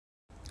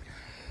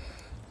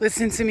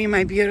Listen to me,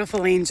 my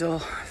beautiful angel.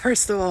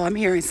 First of all, I'm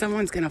hearing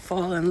someone's going to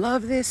fall in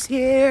love this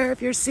year.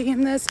 If you're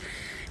seeing this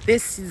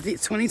is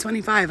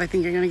 2025. I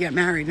think you're going to get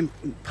married and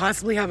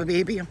possibly have a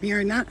baby. I'm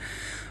hearing that.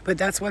 But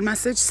that's one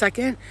message.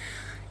 Second,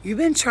 you've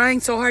been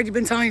trying so hard. You've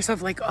been telling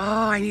yourself like, oh,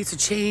 I need to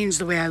change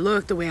the way I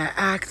look, the way I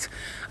act.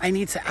 I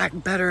need to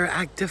act better,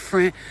 act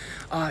different.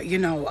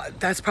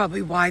 That's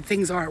probably why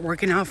things aren't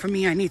working out for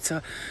me. I need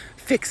to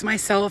fix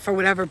myself or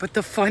whatever. But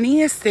the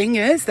funniest thing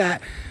is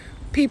that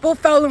people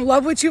fell in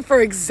love with you for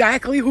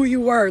exactly who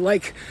you were.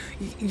 Like,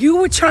 you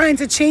were trying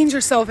to change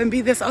yourself and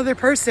be this other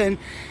person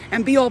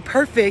and be all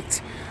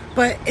perfect.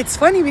 But it's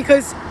funny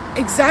because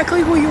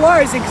exactly who you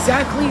are is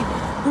exactly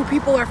who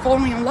people are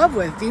falling in love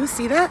with. Do you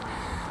see that?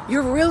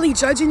 You're really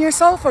judging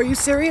yourself? Are you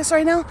serious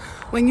right now?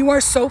 When you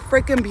are so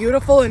freaking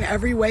beautiful in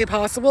every way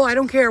possible. I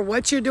don't care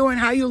what you're doing,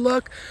 how you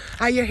look,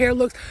 how your hair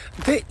looks.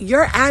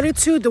 Your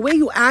attitude, the way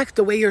you act,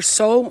 the way you're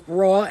so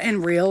raw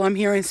and real. I'm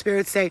hearing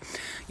Spirit say,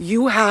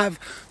 you have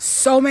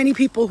so many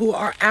people who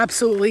are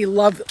absolutely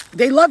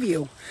they love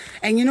you.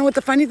 And you know what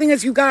the funny thing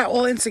is? You got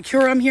all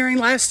insecure, I'm hearing,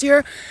 last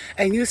year.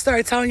 And you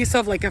started telling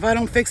yourself, like, if I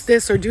don't fix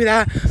this or do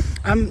that,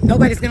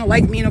 nobody's going to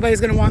like me.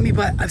 Nobody's going to want me.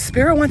 But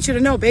Spirit wants you to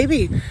know,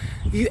 baby,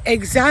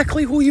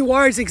 exactly who you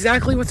are is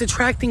exactly what's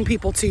attracting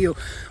people to you.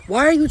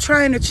 Why are you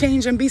trying to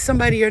change and be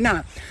somebody you're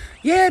not?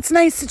 Yeah, it's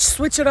nice to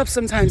switch it up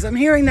sometimes. I'm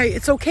hearing that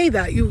it's okay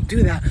that you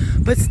do that.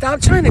 But stop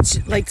trying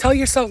to tell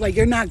yourself like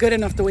you're not good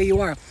enough the way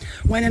you are.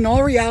 When in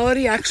all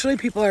reality, actually,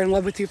 people are in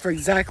love with you for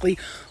exactly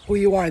who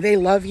you are. They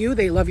love you.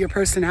 They love your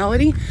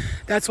personality.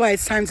 That's why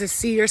it's time to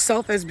see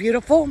yourself as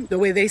beautiful the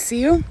way they see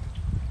you.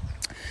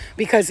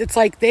 Because it's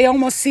like they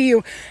almost see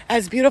you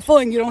as beautiful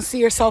and you don't see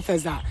yourself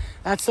as that.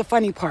 That's the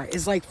funny part.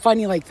 It's like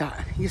funny like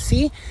that. You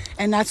see?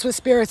 And that's what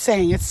Spirit's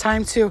saying. It's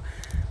time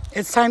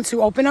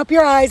to open up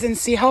your eyes and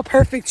see how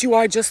perfect you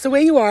are just the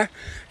way you are,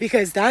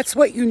 because that's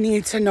what you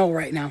need to know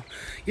right now.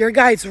 Your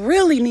guides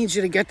really need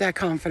you to get that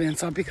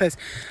confidence up, because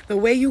the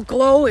way you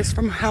glow is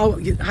from how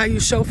you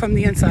show from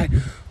the inside.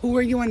 Who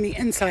are you on the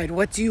inside?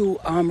 What do you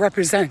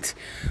represent?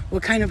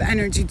 What kind of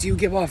energy do you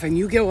give off? And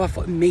you give off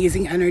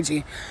amazing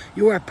energy.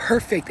 You are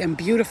perfect and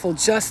beautiful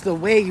just the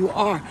way you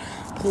are.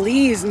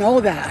 Please know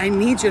that. I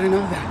need you to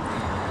know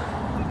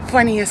that.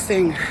 Funniest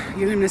thing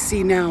you're going to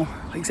see now,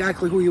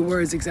 exactly who you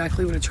were is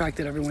exactly what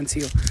attracted everyone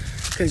to you,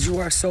 because you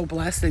are so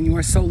blessed and you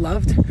are so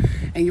loved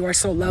and you are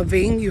so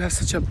loving. You have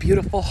such a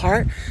beautiful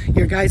heart.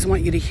 Your guides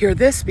want you to hear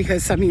this,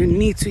 because some of you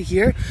need to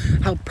hear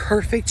how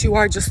perfect you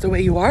are just the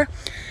way you are.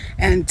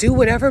 And do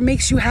whatever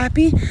makes you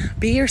happy.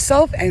 Be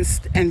yourself.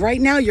 And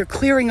right now you're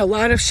clearing a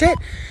lot of shit,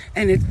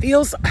 and it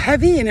feels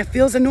heavy and it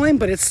feels annoying,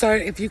 but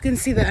if you can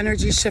see the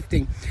energy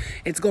shifting,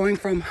 it's going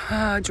from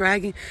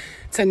dragging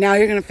to now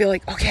you're going to feel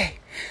like, okay,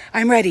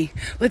 I'm ready.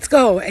 Let's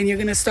go. And you're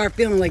going to start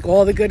feeling like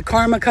all the good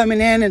karma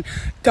coming in. And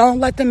don't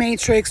let the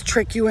matrix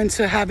trick you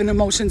into having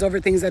emotions over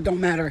things that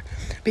don't matter,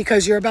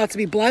 because you're about to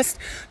be blessed.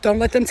 Don't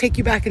let them take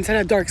you back into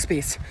that dark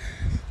space.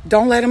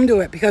 Don't let them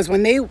do it, because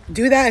when they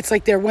do that, it's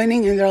like they're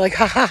winning and they're like,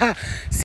 ha ha ha.